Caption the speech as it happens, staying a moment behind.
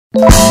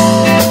I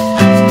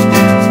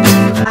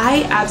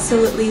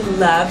absolutely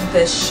love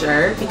this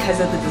shirt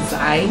because of the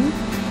design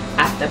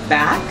at the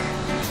back,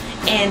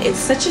 and it's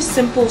such a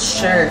simple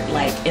shirt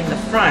like in the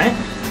front,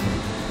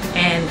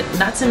 and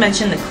not to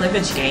mention the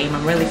cleavage game.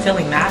 I'm really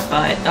feeling that,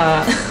 but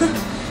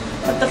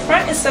but the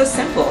front is so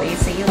simple. You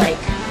see, like,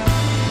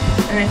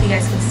 I don't know if you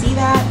guys can see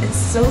that. It's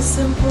so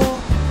simple,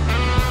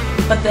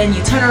 but then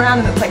you turn around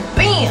and it's like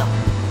bam,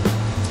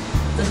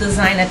 the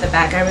design at the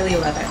back. I really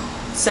love it.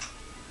 So,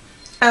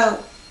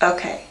 oh,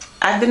 okay,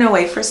 I've been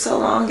away for so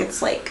long,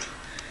 it's like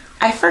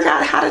I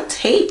forgot how to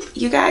tape,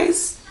 you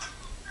guys.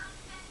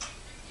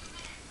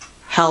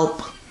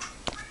 Help.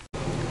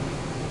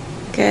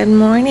 Good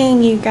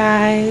morning, you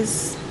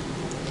guys.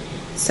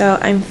 So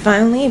I'm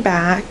finally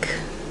back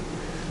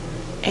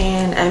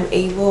and I'm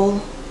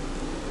able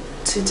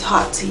to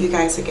talk to you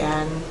guys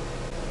again.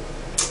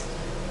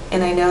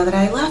 And I know that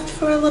I left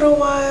for a little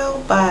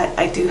while, but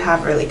I do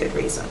have really good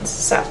reasons.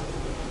 So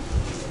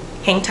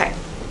hang tight.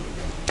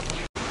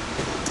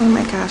 Oh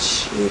my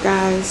gosh, you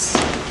guys.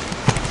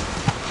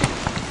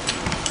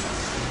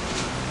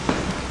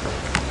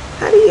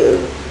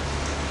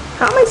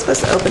 How am I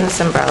supposed to open this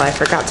umbrella? I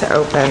forgot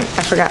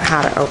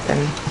how to open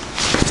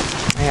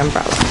my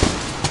umbrella.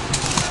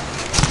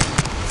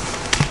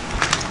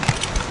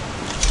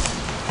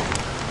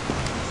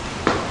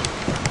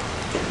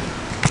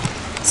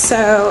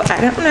 So I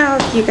don't know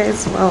if you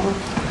guys will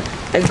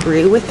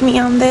agree with me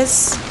on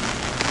this,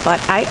 but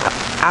I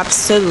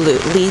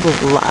absolutely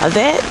love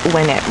it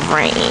when it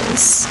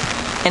rains.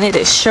 And it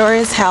is sure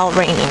as hell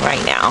raining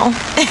right now.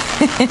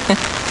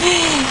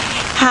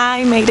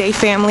 Hi Mayday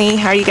family,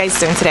 how are you guys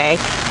doing today?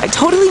 I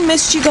totally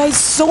missed you guys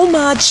so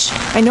much.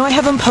 I know I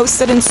haven't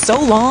posted in so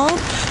long,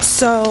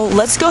 so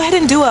let's go ahead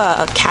and do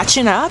a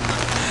catching up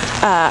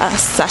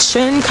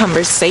session,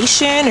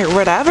 conversation, or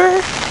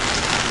whatever,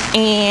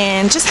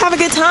 and just have a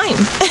good time.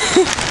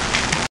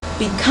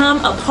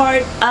 Become a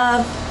part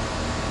of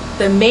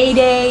the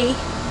Mayday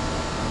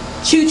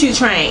choo-choo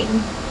train.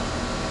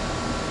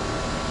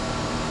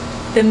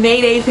 The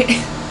Mayday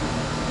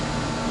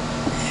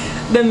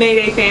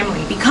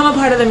family. Become a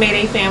part of the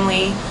Mayday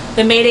family.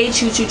 The Mayday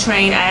choo-choo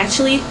train. I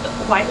actually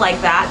quite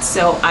like that,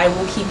 so I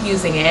will keep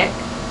using it.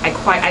 I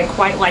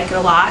quite like it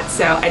a lot,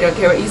 so I don't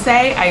care what you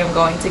say. I am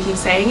going to keep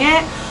saying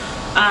it.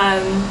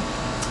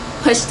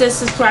 Push the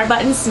subscribe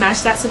button,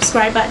 smash that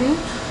subscribe button,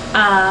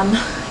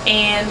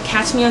 and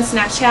catch me on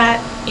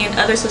Snapchat and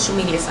other social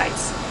media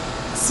sites.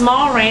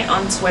 Small rant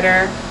on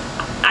Twitter.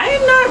 I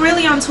am not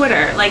really on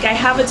Twitter. Like, I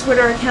have a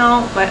Twitter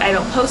account, but I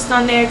don't post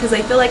on there because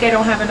I feel like I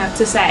don't have enough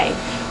to say.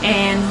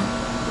 And,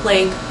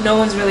 like, no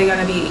one's really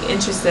going to be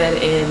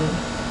interested in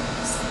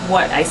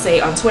what I say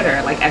on Twitter.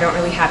 Like, I don't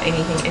really have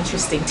anything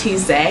interesting to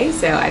say,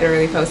 so I don't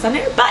really post on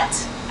there.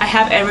 But I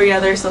have every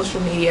other social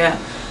media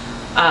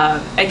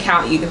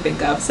account you can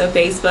think of. So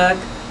Facebook,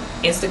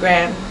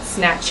 Instagram,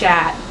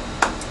 Snapchat.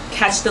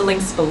 Catch the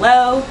links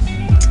below.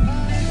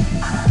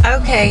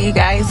 Okay, you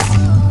guys.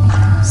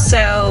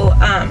 So,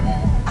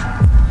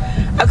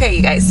 okay,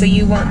 you guys, so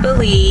you won't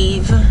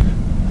believe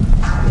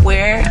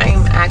where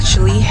I'm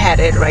actually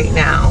headed right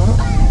now.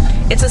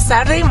 It's a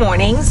Saturday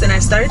mornings, and I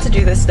started to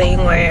do this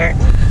thing where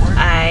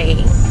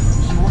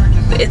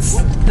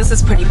this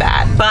is pretty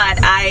bad, but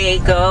I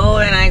go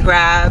and I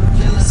grab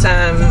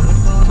some,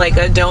 like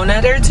a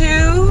donut or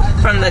two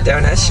from the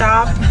donut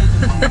shop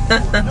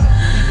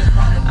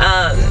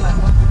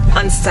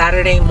on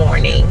Saturday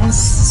mornings.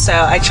 So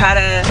I try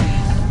to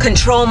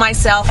control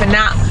myself and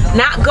not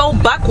go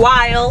buck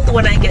wild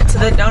when I get to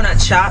the donut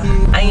shop.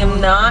 I am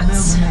not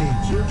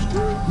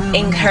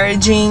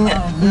encouraging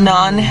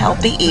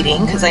non-healthy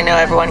eating because I know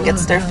everyone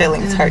gets their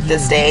feelings hurt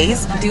these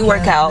days. I do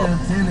work out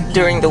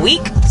during the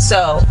week,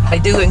 so I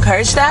do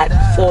encourage that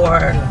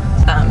for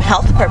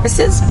health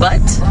purposes,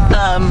 but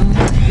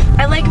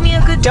I like me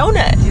a good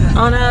donut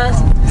on a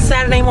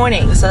Saturday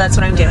morning, so that's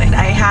what I'm doing.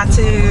 I had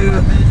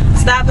to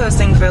stop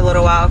posting for a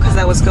little while because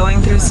I was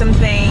going through some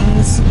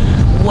things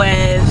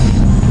with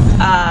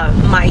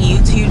my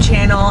YouTube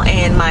channel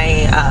and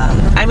my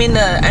I'm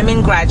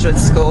in graduate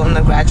school in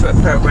the graduate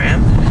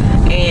program,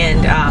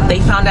 and they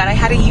found out I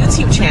had a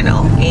YouTube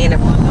channel, and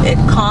it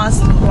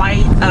caused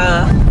quite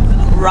a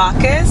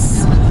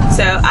ruckus.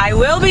 So I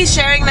will be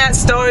sharing that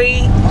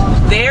story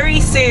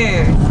very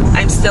soon.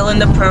 I'm still in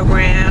the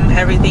program.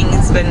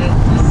 Everything's been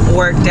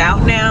worked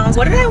out now.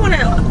 What do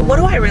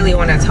I really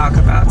want to talk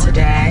about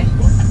today?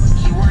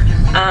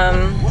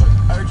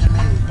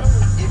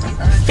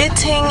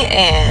 Fitting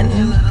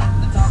in.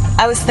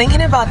 I was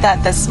thinking about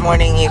that this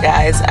morning, you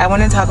guys. I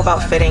want to talk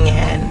about fitting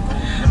in.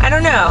 I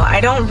don't know. I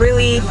don't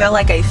really feel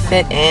like I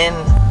fit in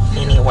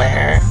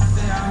anywhere.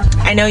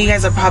 I know you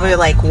guys are probably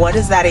like, what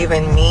does that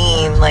even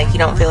mean? Like, you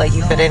don't feel like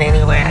you fit in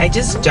anywhere. I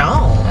just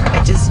don't.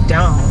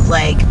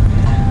 Like,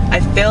 I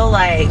feel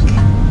like,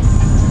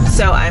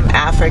 so I'm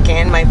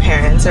African. My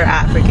parents are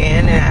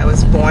African, and I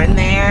was born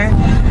there.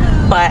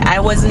 But I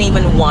wasn't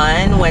even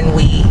one when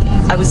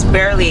I was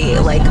barely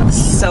like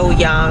so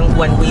young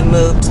when we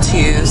moved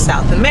to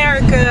South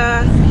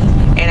America,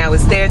 and I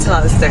was there till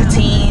I was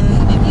 13.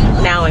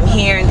 Now I'm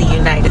here in the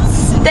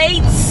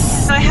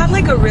States. I have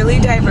like a really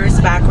diverse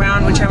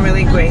background, which I'm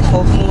really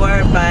grateful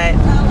for, but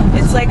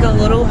it's like a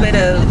little bit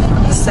of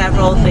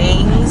several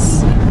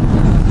things.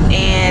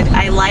 And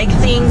I like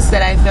things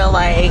that I feel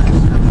like,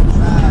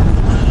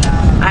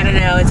 I don't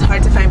know, it's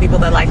hard to find people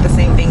that like the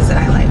same things that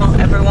I like. Well,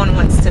 everyone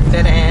wants to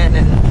fit in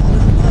and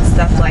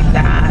stuff like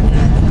that.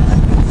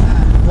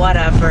 And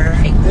whatever.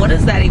 Like, what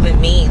does that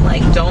even mean?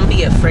 Like, don't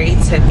be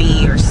afraid to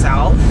be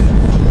yourself.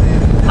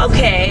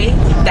 Okay,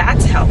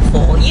 that's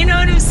helpful. You know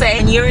what I'm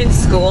saying? You're in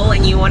school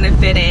and you want to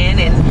fit in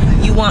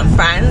and you want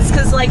friends,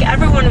 because like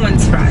everyone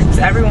wants friends.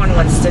 Everyone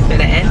wants to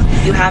fit in.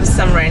 You have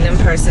some random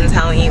person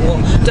telling you,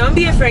 well, don't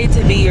be afraid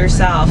to be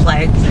yourself.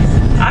 Like,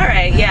 all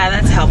right, yeah,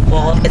 that's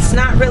helpful. It's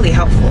not really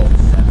helpful.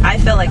 I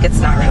feel like it's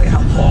not really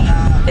helpful.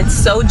 It's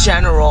so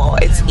general.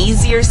 It's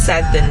easier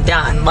said than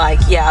done. Like,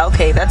 yeah,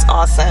 okay, that's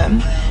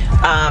awesome.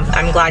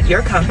 I'm glad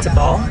you're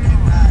comfortable.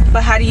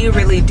 But how do you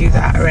really do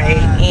that, right?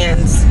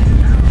 And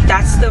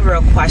that's the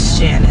real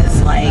question,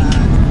 is like,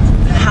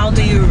 how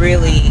do you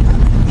really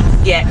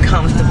get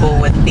comfortable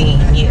with being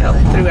you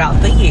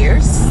throughout the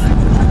years?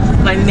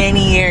 My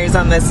many years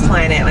on this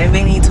planet, my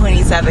many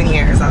 27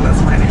 years on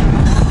this planet.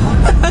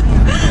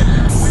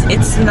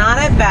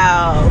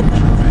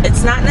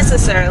 It's not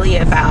necessarily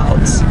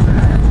about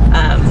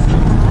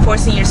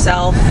forcing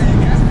yourself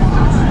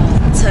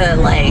to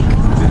like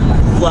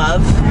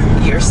love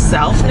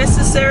yourself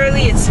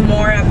necessarily. It's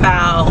more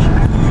about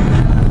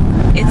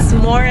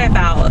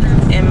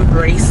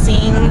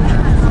embracing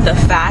the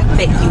fact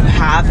that you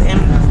have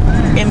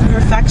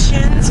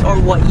imperfections, or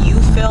what you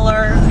feel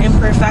are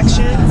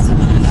imperfections,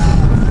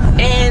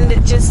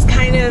 and just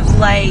kind of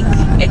like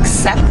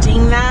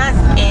accepting that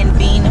and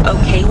being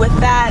okay with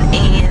that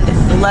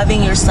and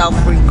loving yourself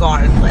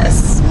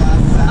regardless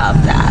of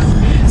that.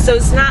 So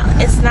it's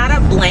not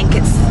a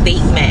blanket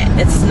statement.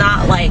 It's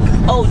not like,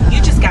 oh,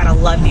 you just gotta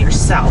love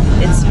yourself.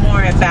 It's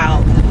more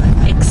about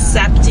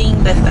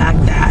accepting the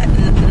fact that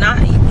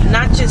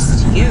not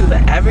just you,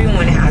 but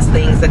everyone has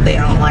things that they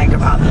don't like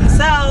about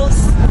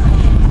themselves.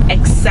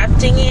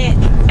 Accepting it,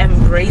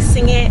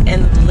 embracing it,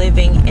 and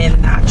living in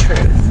that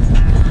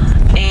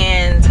truth.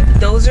 And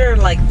those are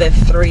like the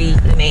three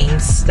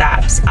main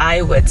steps,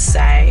 I would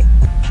say.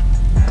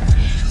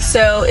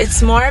 So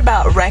it's more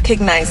about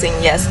recognizing,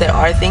 yes, there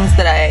are things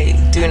that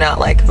I do not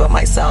like about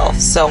myself.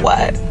 So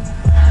what?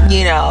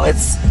 You know,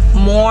 it's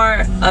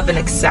more of an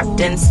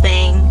acceptance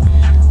thing,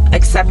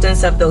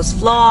 acceptance of those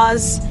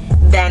flaws,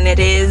 than it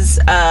is,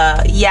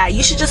 yeah,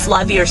 you should just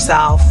love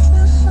yourself.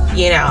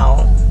 You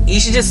know, you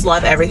should just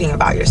love everything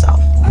about yourself.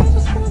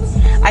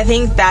 I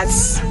think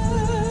that's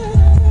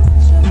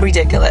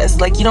ridiculous.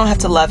 Like, you don't have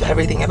to love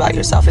everything about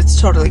yourself. It's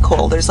totally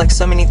cool. There's like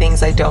so many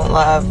things I don't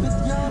love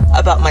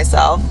about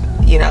myself,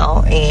 you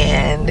know,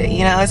 and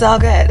you know, it's all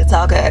good. It's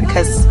all good,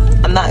 because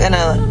I'm not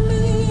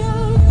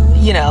gonna,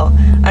 you know,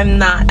 I'm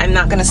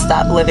not gonna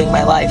stop living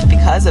my life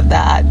because of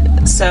that.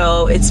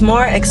 So it's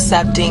more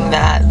accepting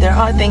that there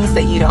are things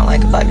that you don't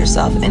like about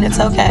yourself, and it's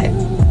okay.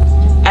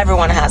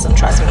 Everyone has them,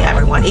 trust me,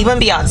 everyone, even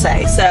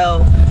Beyonce.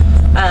 So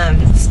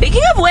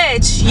speaking of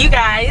which, you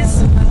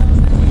guys,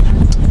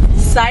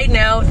 side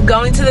note,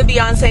 going to the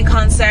Beyonce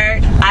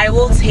concert, I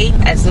will tape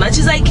as much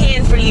as I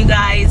can for you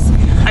guys.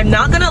 I'm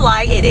not gonna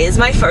lie, it is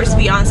my first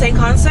Beyonce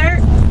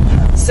concert,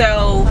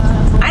 so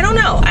I don't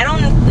know. I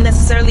don't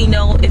necessarily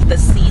know if the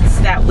seats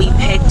that we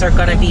picked are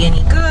gonna be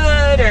any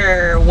good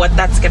or what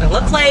that's gonna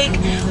look like,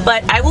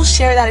 but I will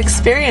share that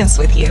experience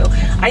with you.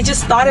 I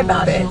just thought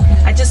about it.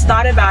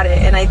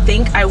 And I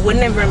think I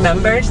wouldn't have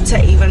remembered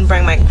to even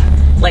bring my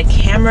like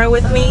camera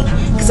with me,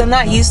 because I'm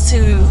not used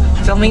to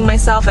filming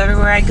myself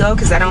everywhere I go,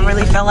 because I don't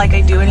really feel like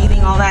I do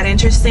anything all that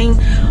interesting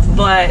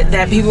but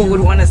that people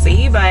would want to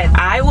see. But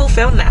I will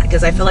film that,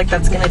 because I feel like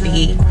that's gonna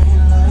be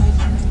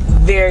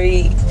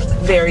very,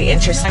 very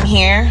interesting.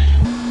 Here,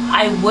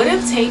 I would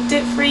have taped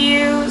it for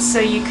you so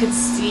you could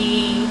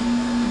see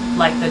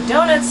like the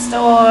donut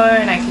store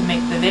and I could make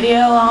the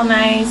video all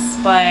nice,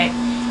 but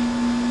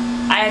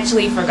I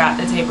actually forgot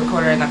the tape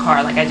recorder in the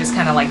car. Like, I just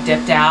kind of like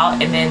dipped out,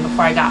 and then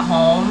before I got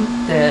home,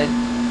 the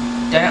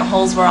donut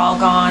holes were all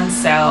gone.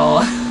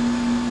 So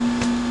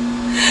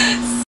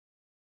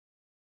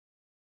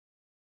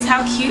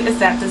how cute is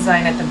that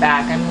design at the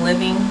back? I'm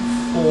living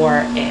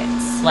for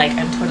it. Like,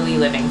 I'm totally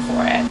living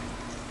for it.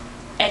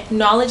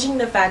 Acknowledging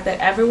the fact that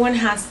everyone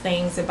has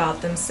things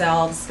about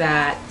themselves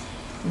that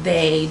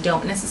they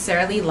don't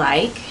necessarily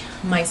like,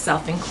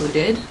 myself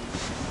included.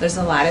 There's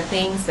a lot of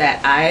things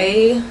that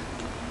I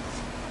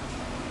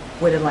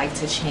would like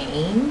to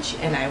change,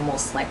 and I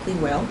most likely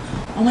will.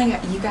 Oh my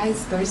god, you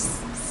guys,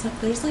 there's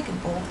like an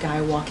old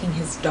guy walking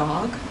his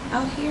dog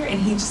out here,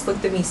 and he just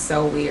looked at me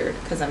so weird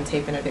because I'm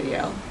taping a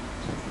video.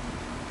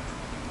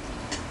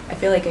 I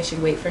feel like I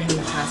should wait for him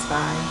to pass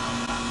by.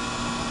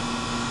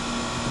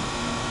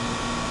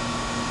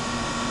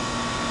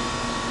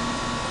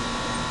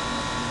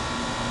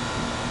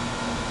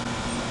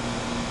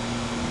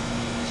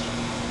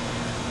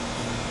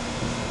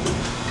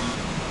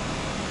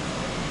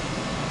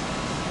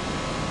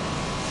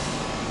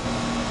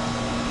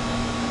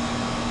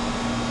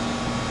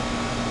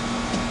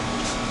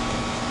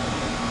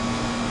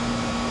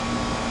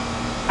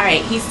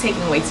 Alright, he's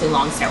taking way too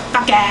long, so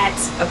fuck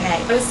it!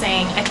 Okay, I was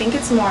saying, I think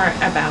it's more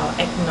about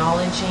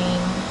acknowledging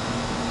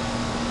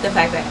the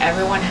fact that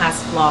everyone has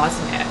flaws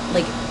and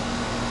like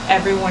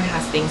everyone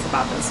has things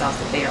about themselves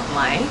that they don't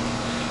like.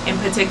 In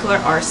particular,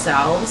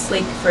 ourselves.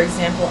 Like, for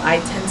example, I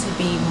tend to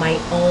be my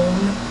own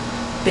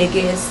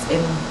biggest,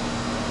 and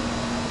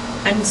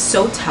I'm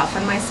so tough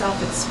on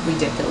myself, it's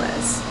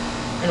ridiculous.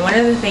 And one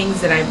of the things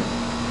that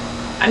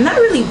I'm not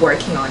really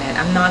working on it,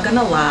 I'm not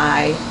gonna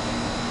lie.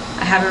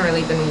 I haven't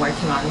really been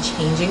working on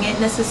changing it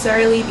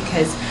necessarily,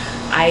 because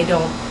I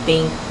don't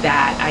think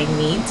that I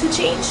need to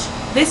change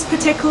this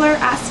particular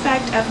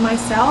aspect of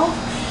myself.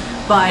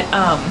 But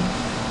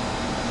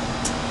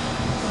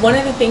one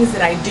of the things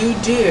that I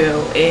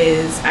do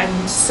is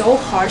I'm so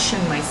harsh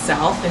on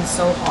myself and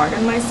so hard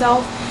on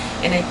myself,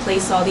 and I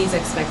place all these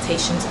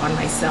expectations on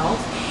myself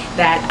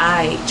that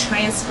I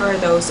transfer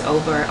those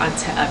over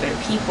onto other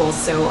people.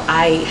 So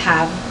I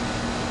have,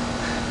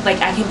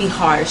 like, I can be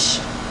harsh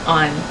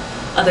on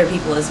other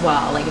people as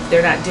well. Like, if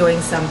they're not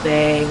doing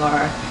something,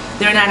 or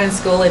they're not in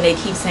school and they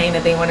keep saying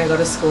that they want to go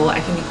to school,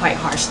 I can be quite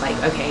harsh,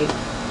 like, okay,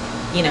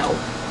 you know,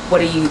 what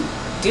are you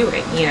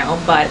doing, you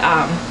know? But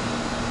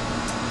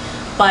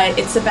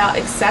it's about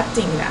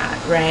accepting that,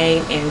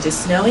 right? And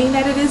just knowing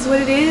that it is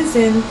what it is,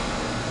 and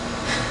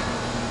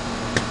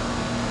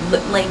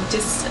like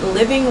just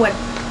living with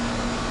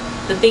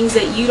the things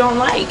that you don't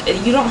like.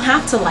 You don't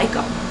have to like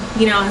them,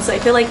 you know? And so I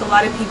feel like a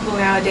lot of people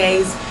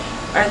nowadays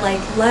are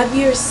like, love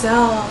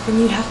yourself, and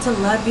you have to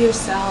love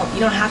yourself. You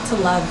don't have to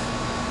love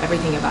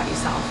everything about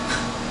yourself.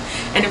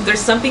 And if there's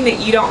something that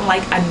you don't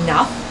like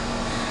enough,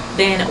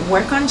 then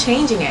work on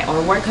changing it,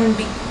 or work on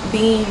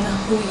being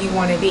who you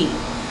want to be.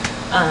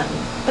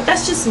 But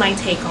that's just my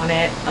take on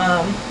it.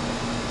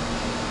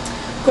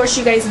 Of course,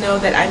 you guys know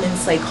that I'm in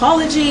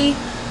psychology,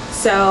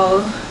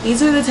 so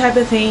these are the type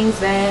of things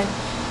that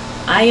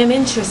I am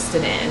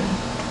interested in.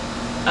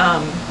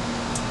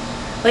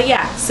 But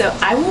yeah, so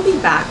I will be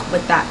back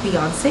with that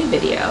Beyonce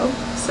video,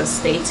 so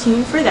stay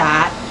tuned for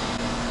that.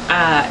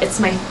 It's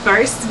my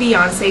first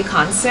Beyonce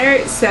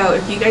concert, so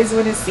if you guys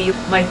want to see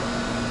my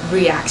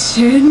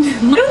reaction,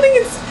 I don't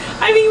think it's,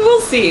 I mean, we'll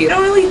see. I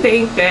don't really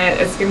think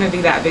that it's gonna be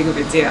that big of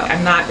a deal.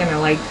 I'm not gonna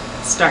like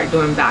start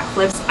doing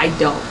backflips. I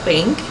don't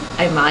think.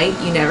 I might,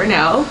 you never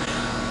know,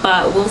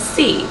 but we'll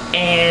see.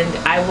 And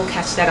I will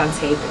catch that on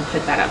tape and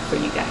put that up for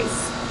you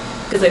guys,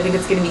 because I think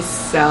it's gonna be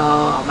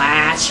so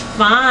much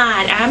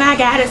fun. Oh my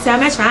god, it's so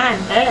much fun.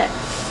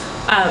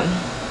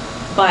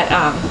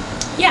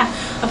 Yeah,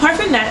 apart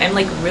from that, I'm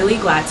like really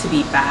glad to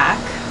be back.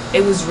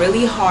 It was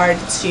really hard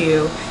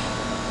to,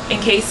 in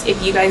case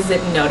if you guys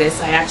didn't notice,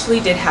 I actually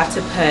did have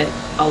to put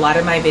a lot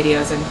of my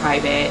videos in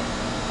private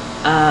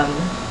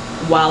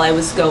while I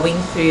was going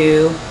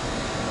through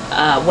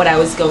what I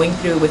was going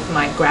through with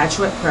my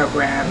graduate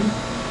program,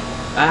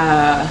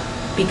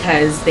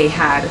 because they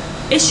had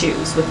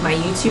issues with my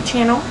YouTube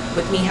channel,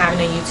 with me having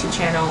a YouTube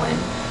channel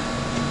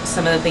and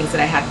some of the things that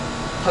I had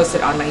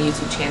posted on my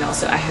YouTube channel.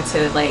 So I had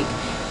to like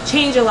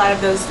change a lot of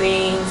those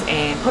things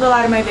and put a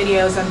lot of my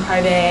videos on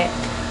private.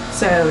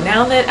 So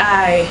now that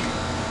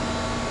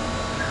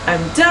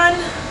I'm done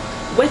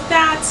with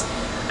that,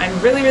 I'm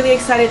really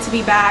excited to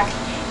be back,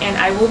 and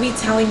I will be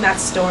telling that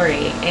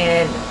story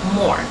and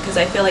more, because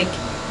I feel like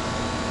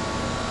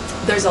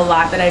there's a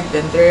lot that I've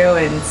been through,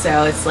 and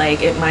so it's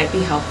like it might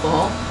be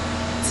helpful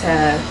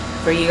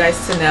for you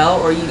guys to know,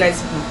 or you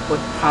guys would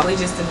probably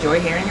just enjoy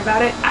hearing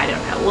about it. I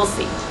don't know, we'll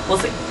see,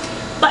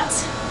 but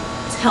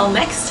till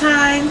next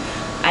time,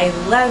 I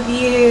love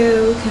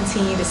you.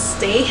 Continue to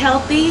stay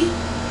healthy,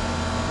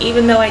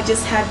 even though I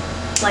just had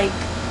like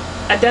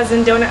a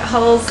dozen donut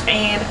holes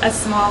and a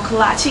small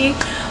kolache,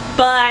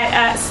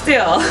 but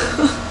still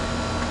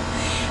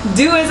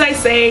do as I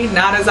say,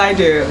 not as I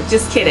do.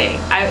 Just kidding.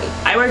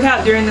 I work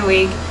out during the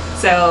week,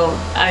 so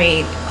I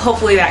mean,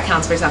 hopefully that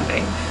counts for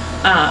something.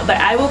 But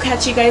I will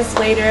catch you guys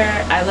later.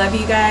 I love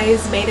you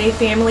guys. Mayday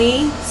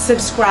family,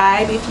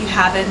 subscribe if you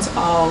haven't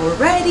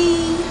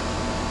already,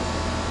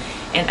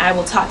 and I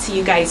will talk to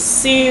you guys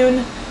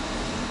soon.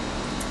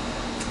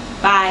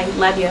 Bye.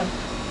 Love you,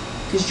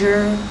 because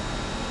you're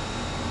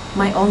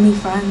my only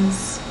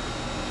friends.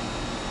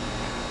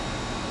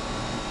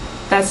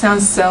 That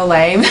sounds so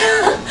lame.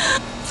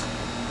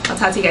 I'll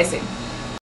talk to you guys soon.